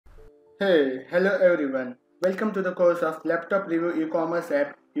Hey, hello everyone. Welcome to the course of Laptop Review e-commerce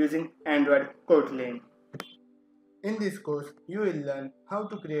app using Android Kotlin. In this course, you will learn how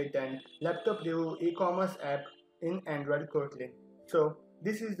to create an Laptop Review e-commerce app in Android Kotlin. So,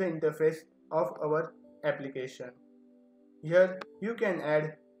 this is the interface of our application. Here, you can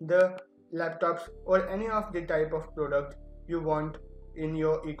add the laptops or any of the type of product you want in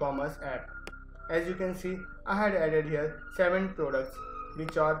your e-commerce app. As you can see, I had added here 7 products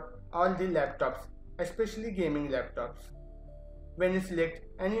which are all the laptops, especially gaming laptops. When you select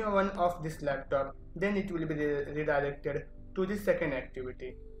any one of this laptop, then it will be redirected to the second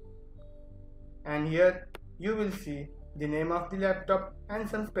activity. And here you will see the name of the laptop and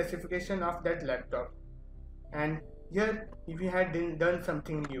some specification of that laptop. And here if you had done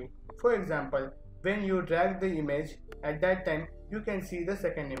something new, for example, when you drag the image, at that time you can see the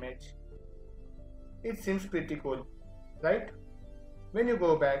second image. It seems pretty cool, right? When you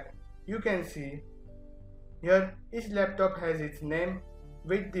go back, you can see here each laptop has its name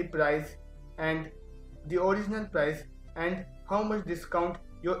with the price and the original price and how much discount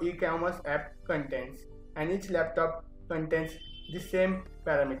your e-commerce app contains, and each laptop contains the same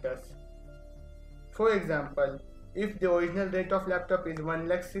parameters. For example, if the original rate of laptop is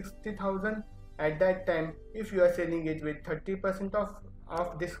 1,60,000, at that time if you are selling it with 30%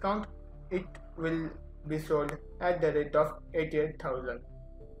 of discount, it will be sold at the rate of 88,000.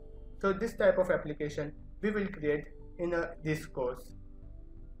 So this type of application we will create in this course.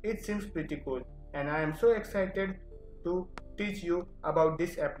 It seems pretty cool and I am so excited to teach you about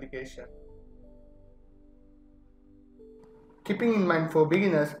this application. Keeping in mind for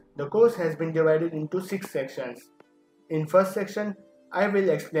beginners, the course has been divided into 6 sections. In first section, I will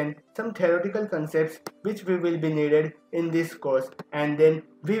explain some theoretical concepts which we will be needed in this course, and then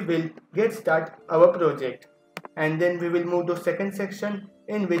we will get start our project. And then we will move to second section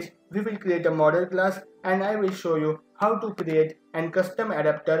in which we will create a model class and I will show you how to create a custom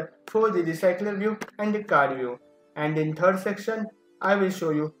adapter for the RecyclerView and the card view. And in third section, I will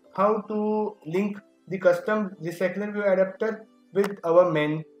show you how to link the custom RecyclerView adapter with our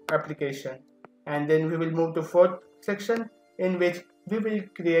main application. And then we will move to fourth section in which we will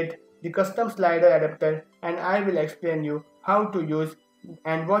create the custom slider adapter and I will explain you how to use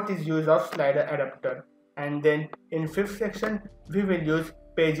and what is use of slider adapter. And then in fifth section we will use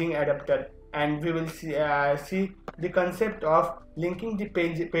paging adapter and we will see the concept of linking the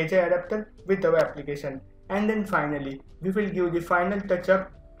pager adapter with our application. And then finally we will give the final touch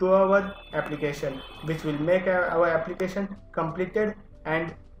up to our application, which will make our application completed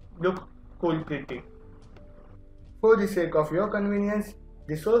and look cool pretty. For the sake of your convenience,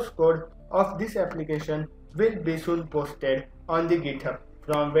 the source code of this application will be soon posted on the GitHub,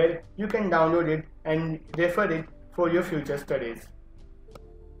 from where you can download it and refer it for your future studies.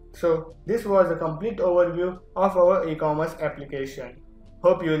 So this was a complete overview of our e-commerce application.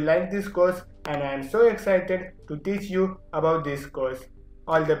 Hope you like this course and I am so excited to teach you about this course.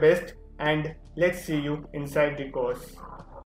 All the best and let's see you inside the course.